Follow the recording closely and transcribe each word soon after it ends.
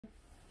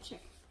Sure.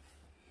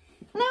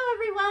 Hello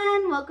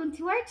everyone, welcome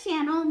to our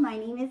channel. My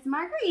name is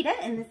Margarita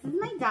and this is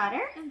my daughter,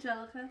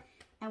 Angelica.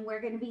 And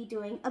we're going to be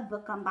doing a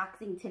book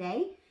unboxing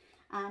today.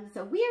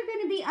 So we are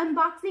going to be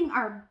unboxing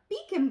our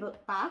Beacon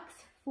book box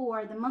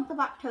for the month of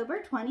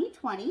October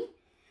 2020.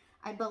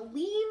 I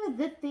believe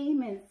the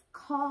theme is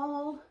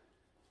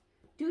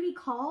Duty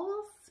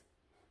Calls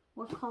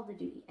or Call to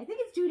Duty. I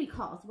think it's Duty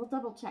Calls. We'll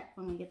double check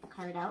when we get the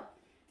card out.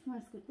 I'm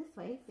going to scoot this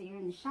way so you're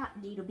in the shot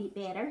a little bit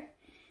better.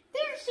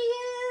 There she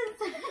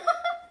is!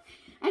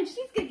 And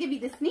she's going to give you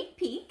the sneak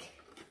peek.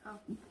 Oh,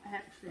 I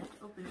actually have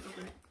to open it.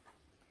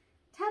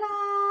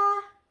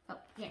 Ta-da! Oh,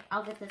 here,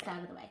 I'll get this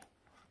out of the way.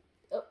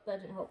 Oh,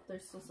 that didn't help.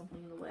 There's still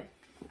something in the way.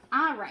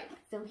 Alright,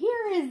 so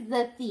here is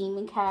the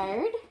theme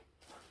card.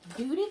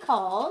 Duty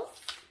Calls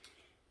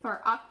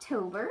for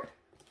October.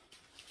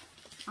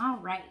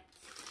 Alright.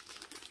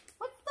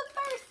 What's the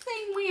first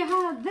thing we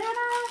have,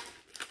 Vanna?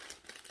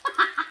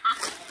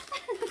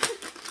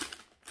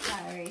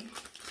 Sorry.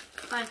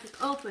 If I could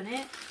open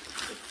it,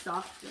 it's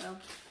soft though.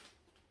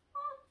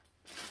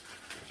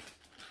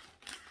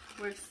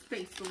 We're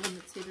space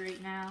limited right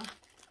now.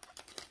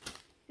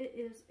 It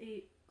is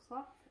a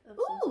cloth of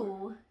some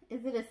sort. Ooh,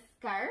 is it a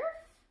scarf?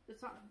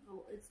 It's not,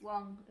 it's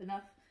long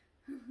enough.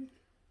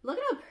 Look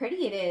at how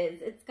pretty it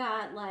is. It's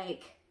got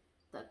like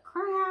the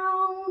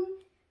crown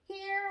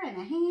here and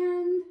a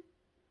hand.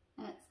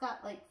 And it's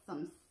got like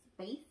some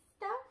space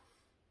stuff.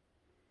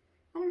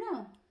 I don't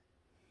know.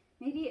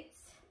 Maybe it's,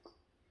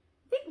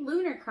 I think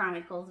Lunar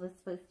Chronicles was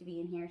supposed to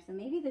be in here. So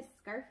maybe this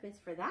scarf is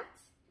for that.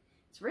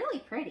 It's really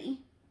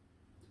pretty.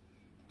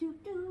 Do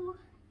do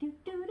do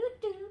do do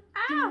do.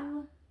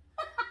 Ow!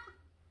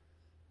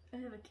 I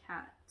have a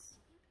cat.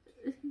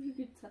 You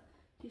can tell.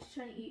 She's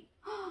trying to eat.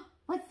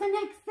 What's the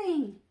next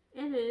thing?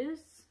 It is.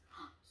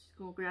 She's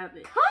gonna grab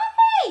it.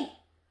 Coffee!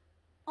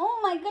 Oh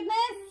my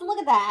goodness, look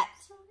at that.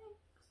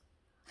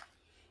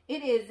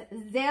 It is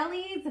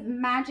Zelie's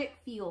Magic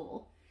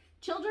Fuel.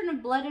 Children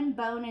of Blood and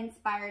Bone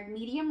inspired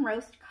medium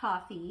roast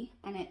coffee.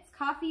 And it's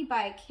coffee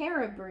by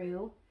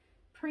Caribbrew.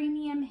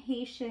 Premium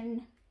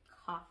Haitian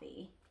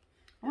coffee.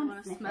 I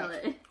want to smell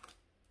it.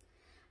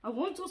 I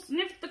want to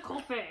sniff the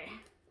coffee.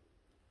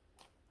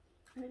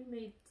 I already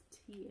made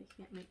tea. I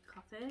can't make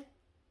coffee.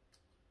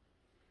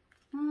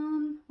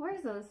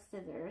 Where's those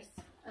scissors?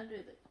 Under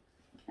the...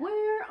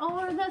 Where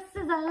are the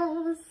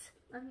scissors?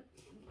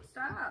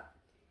 Stop.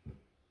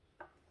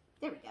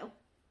 There we go.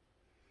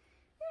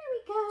 There we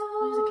go.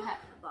 There's a cat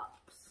in a box.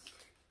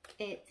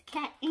 It's a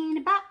cat in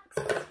a box.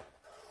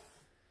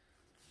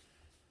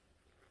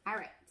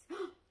 Alright.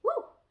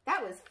 Woo!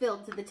 That was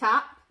filled to the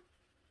top.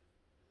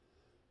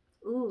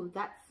 Ooh,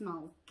 that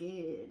smells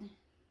good.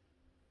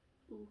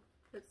 Ooh,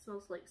 that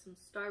smells like some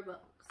Starbucks.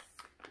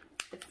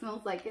 It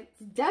smells like it's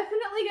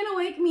definitely gonna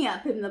wake me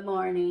up in the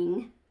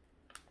morning.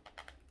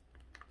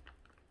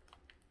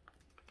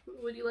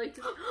 Would you like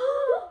to...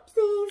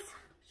 Oopsies!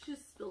 She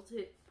just spilled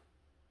it.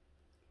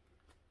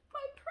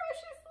 My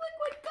precious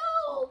liquid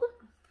gold!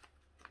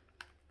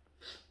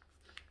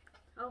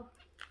 Oh.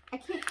 I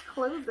can't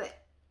close it.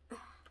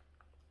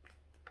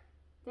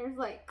 There's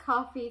like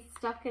coffee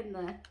stuck in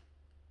the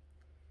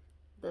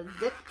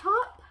zip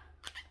top.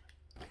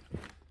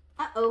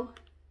 Uh-oh.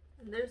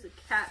 And there's a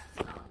cat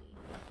smelling.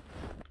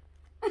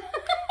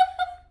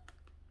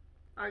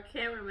 Our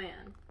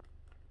cameraman.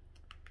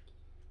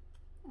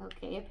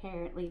 Okay,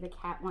 apparently the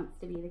cat wants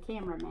to be the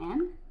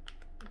cameraman.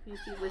 If you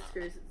see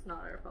whiskers, it's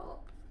not our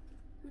fault.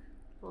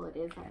 Well, it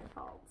is our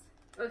fault.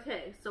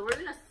 Okay, so we're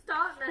gonna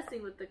stop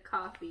messing with the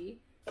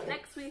coffee.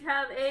 Next we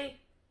have a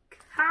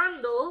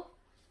candle.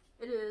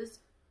 It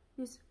is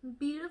this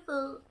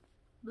beautiful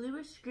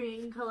bluish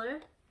green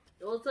color.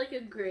 Well, it's like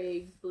a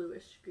gray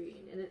bluish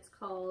green, and it's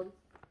called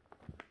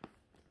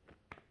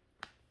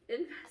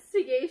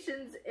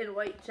Investigations in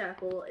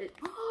Whitechapel. It's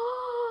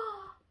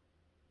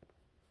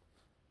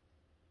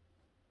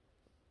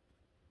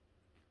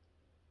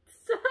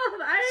Stop!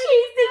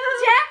 Chasing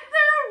Jack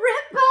the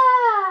Ripper!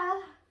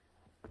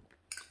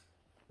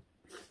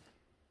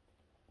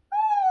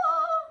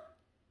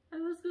 I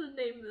was gonna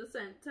name the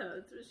scent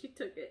toads, but she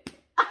took it.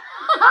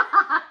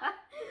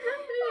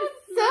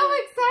 It's so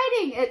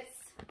exciting! It's,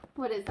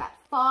 what is that?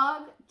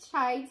 Fog,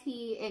 chai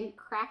tea, and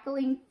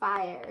crackling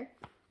fire.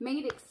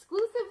 Made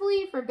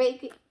exclusively for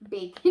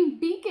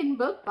Beacon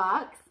Book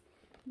Box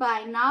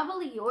by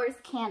Novelly Yours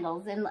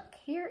Candles. And look,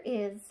 here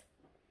is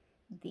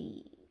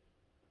the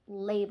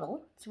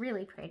label. It's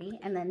really pretty.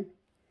 And then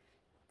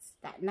it's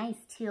that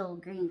nice teal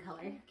green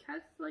color.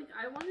 Cat's like,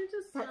 I wanted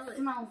to smell That it.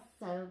 smells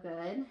so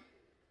good.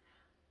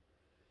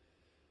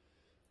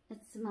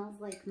 It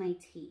smells like my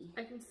tea.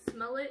 I can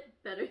smell it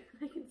better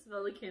than I can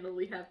smell the candle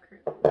we have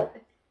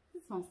currently.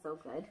 It smells so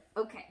good.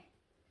 Okay.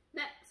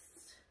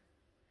 Next,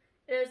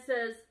 it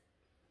says,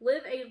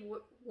 live a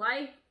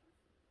life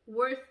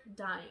worth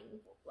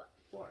dying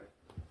for.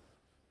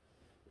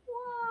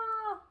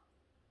 Whoa!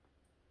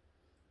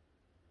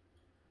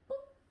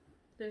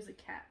 There's a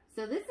cat.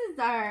 So this is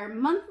our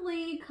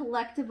monthly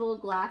collectible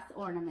glass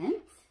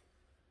ornament.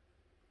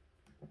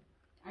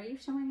 Are you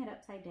showing it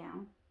upside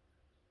down?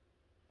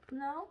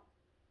 No?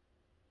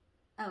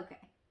 Okay.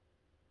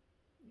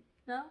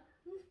 No?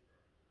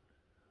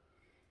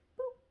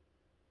 Boop.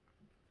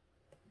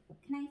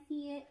 Can I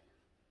see it?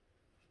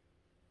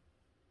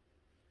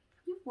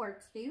 You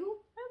worked, Stu.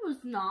 It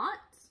was not.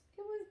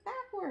 It was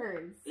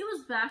backwards. It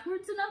was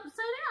backwards and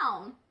upside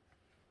down.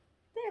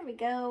 There we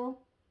go.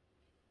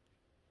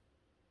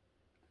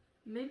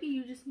 Maybe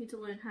you just need to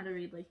learn how to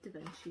read like Da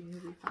Vinci and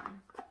you'll be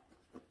fine.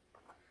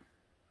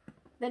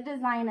 The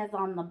design is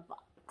on the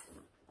box.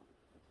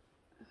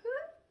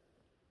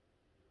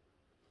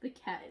 The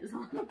cat is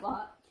on the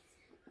box.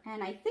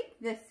 And I think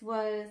this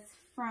was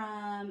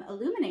from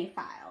Illuminae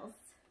Files.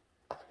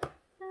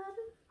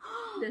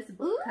 This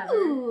book Ooh, cover.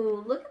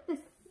 Look at this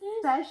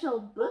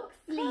special book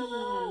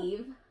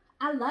sleeve.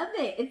 I love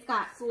it. It's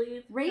got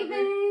Sleeve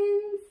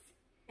ravens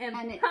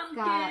and it's pumpkins,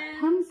 got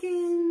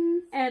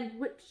pumpkins and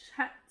witch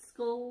hat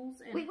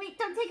skulls. And wait,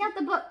 don't take out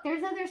the book.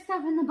 There's other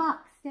stuff in the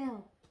box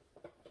still.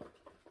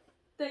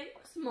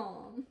 Thanks,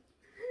 Mom.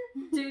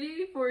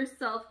 Duty for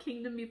self,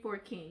 kingdom before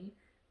king.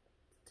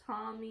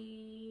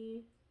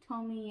 Tomi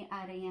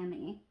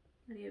Adeyemi.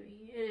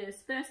 It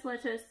is best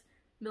Leches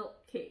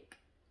milk cake.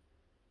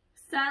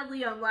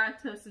 Sadly, I'm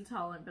lactose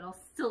intolerant, but I'll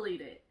still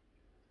eat it.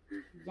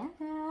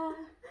 Yeah.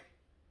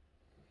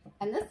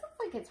 And this looks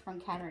like it's from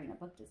Katarina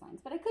Book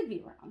Designs, but I could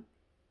be wrong.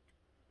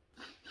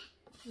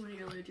 When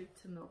you're allergic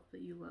to milk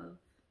that you love.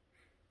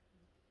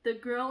 The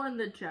Girl and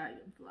the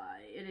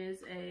Dragonfly. It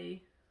is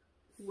a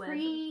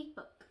free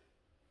book.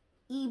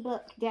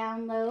 Ebook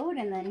download,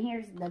 and then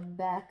here's the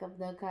back of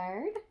the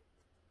card.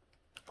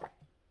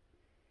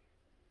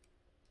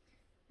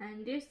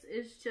 And this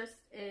is just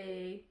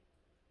a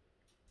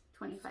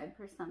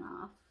 25%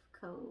 off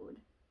code.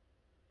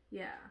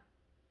 Yeah.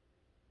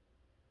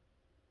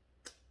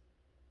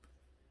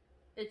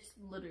 It's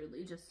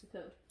literally just a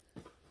code.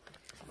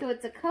 So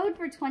it's a code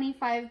for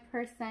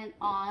 25%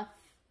 off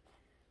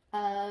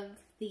of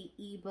the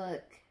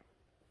ebook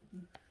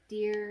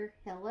Dear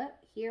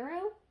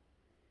Hero.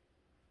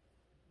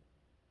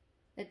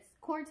 It's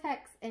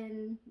Cortex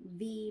and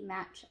V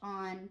match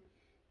on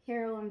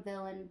hero and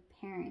villain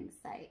pairing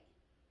site.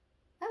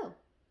 Oh,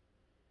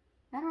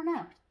 I don't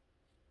know.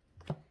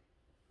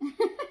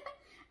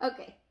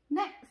 Okay,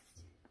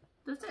 next.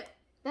 That's it.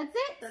 That's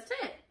it? That's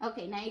it.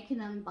 Okay, now you can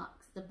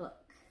unbox the book.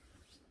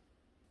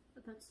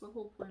 But that's the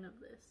whole point of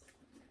this.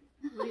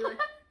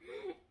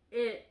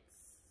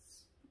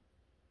 It's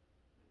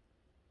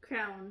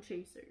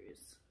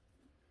Crownchasers.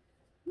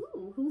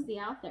 Ooh, who's the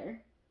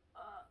author?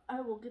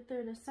 I will get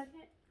there in a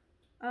second.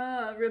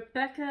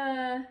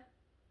 Rebecca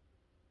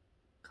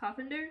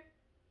Coffindaffer?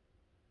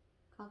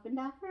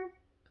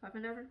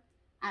 Coffindaffer?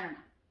 I don't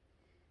know.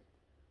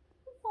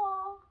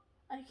 Aw,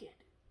 I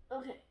can't.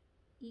 Okay.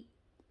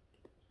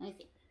 Let me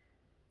see.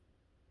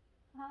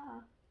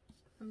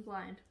 I'm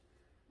blind.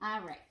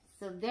 Alright,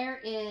 so there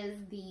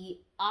is the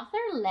author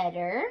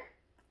letter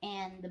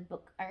and the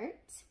book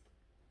art.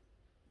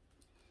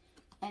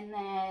 And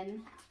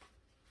then,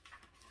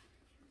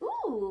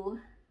 ooh,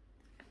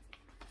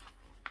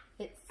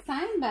 it's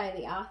signed by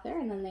the author,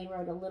 and then they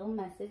wrote a little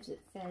message that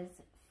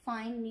says,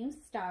 "Find new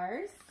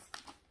stars."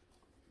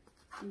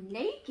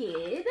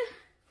 Naked.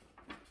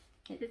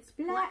 It's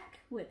black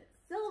with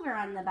silver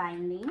on the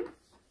binding.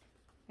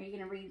 Are you going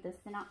to read the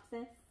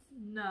synopsis?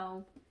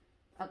 No.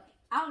 Okay,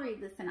 I'll read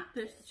the synopsis.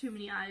 There's too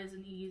many I's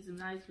and E's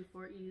and I's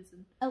before E's.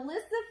 And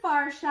Alyssa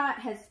Farshot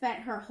has spent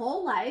her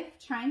whole life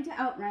trying to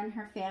outrun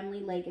her family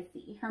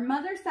legacy. Her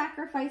mother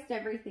sacrificed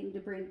everything to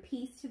bring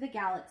peace to the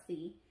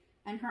galaxy,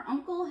 and her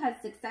uncle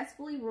has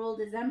successfully ruled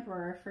as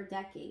emperor for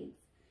decades.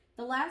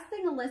 The last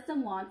thing Alyssa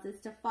wants is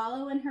to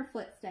follow in her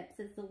footsteps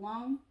as the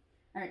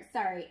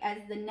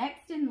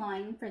next in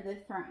line for the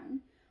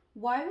throne.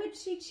 Why would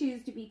she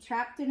choose to be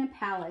trapped in a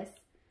palace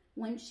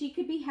when she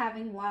could be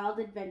having wild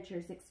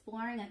adventures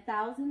exploring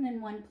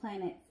 1,001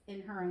 planets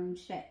in her own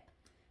ship?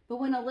 But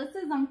when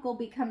Alyssa's uncle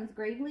becomes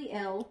gravely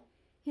ill,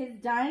 his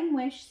dying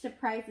wish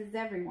surprises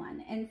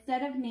everyone.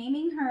 Instead of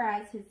naming her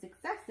as his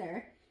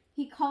successor,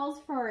 he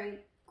calls for a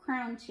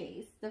crown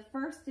chase, the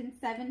first in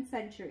 7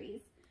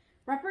 centuries.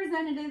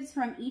 Representatives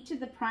from each of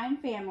the prime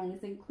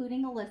families,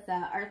 including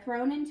Alyssa, are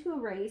thrown into a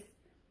race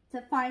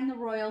to find the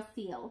royal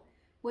seal,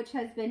 which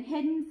has been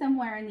hidden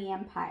somewhere in the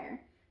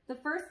Empire. The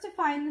first to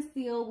find the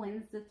seal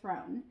wins the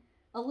throne.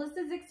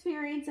 Alyssa's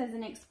experience as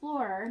an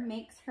explorer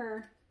makes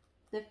her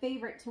the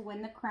favorite to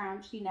win the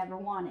crown she never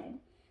wanted.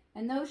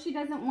 And though she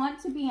doesn't want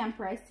to be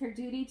empress, her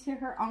duty to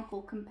her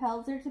uncle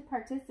compels her to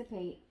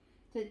participate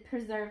to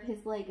preserve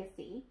his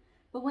legacy.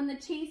 But when the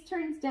chase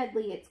turns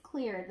deadly, it's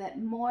clear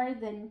that more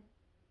than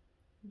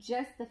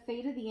just the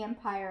fate of the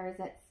Empire is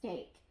at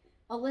stake.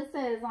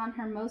 Alyssa is on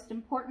her most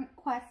important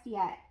quest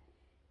yet,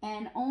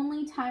 and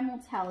only time will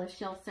tell if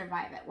she'll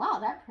survive it. Wow,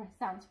 that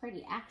sounds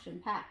pretty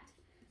action-packed.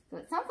 So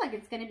it sounds like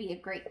it's going to be a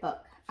great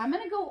book. I'm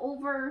going to go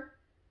over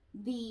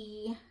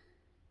the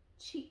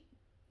cheat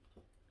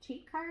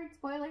card,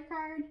 spoiler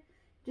card,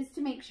 just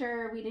to make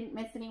sure we didn't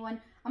miss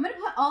anyone. I'm going to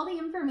put all the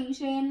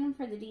information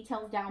for the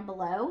details down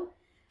below.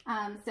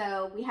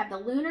 So we have the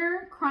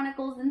Lunar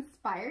Chronicles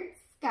inspired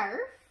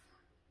scarf.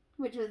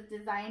 which was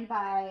designed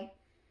by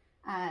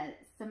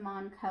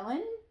Simon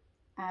Cohen.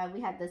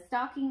 We had the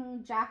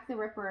Stalking Jack the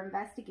Ripper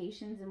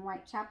Investigations in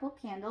Whitechapel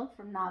candle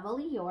from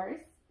Novelly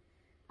Yours.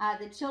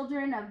 The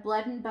Children of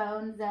Blood and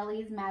Bone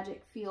Zelie's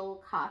Magic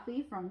Fuel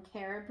coffee from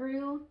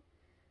Caribbrew.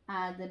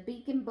 The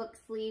Beacon book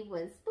sleeve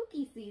was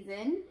spooky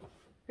season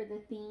for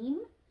the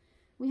theme.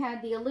 We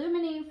had the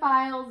Illuminae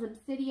Files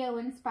Obsidio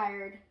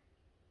inspired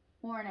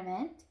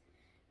ornament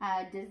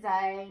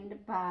designed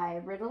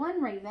by Riddle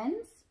and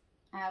Ravens.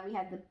 We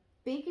had the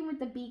Bacon with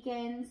the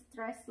Beacons,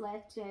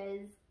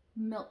 Leches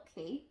milk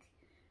cake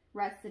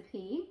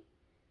recipe.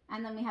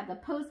 And then we have the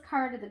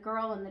Postcard of the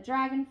Girl and the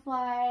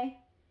Dragonfly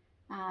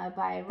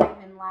by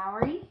Raven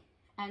Lowery.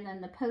 And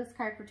then the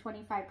Postcard for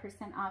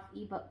 25% off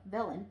ebook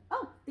Villain.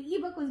 Oh, the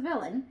ebook was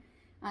Villain.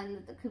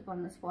 And the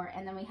coupon was for.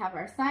 And then we have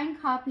our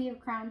signed copy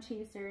of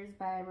Crownchasers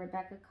by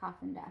Rebecca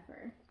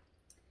Coffindaffer.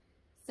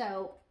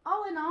 So,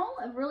 all in all,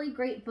 a really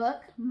great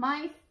book.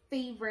 My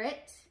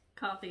favorite.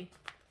 Coffee.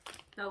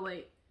 Oh,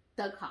 wait.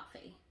 The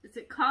coffee. Is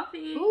it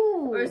coffee?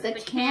 Ooh, or is the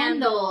it the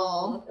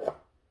candle.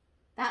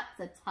 That's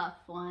a tough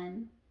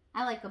one.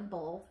 I like them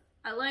both.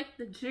 I like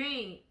the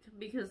drink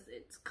because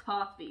it's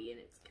coffee and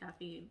it's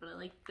caffeine, but I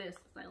like this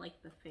because I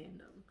like the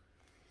fandom.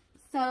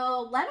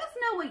 So let us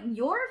know what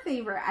your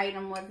favorite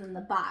item was in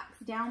the box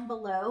down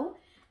below.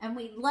 And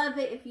we'd love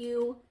it if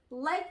you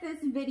like this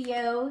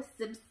video,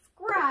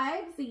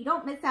 subscribe so you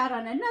don't miss out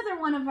on another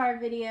one of our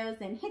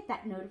videos, and hit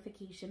that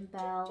notification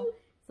bell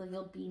so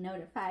you'll be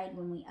notified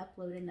when we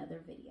upload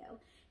another video.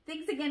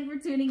 Thanks again for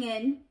tuning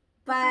in.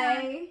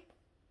 Bye.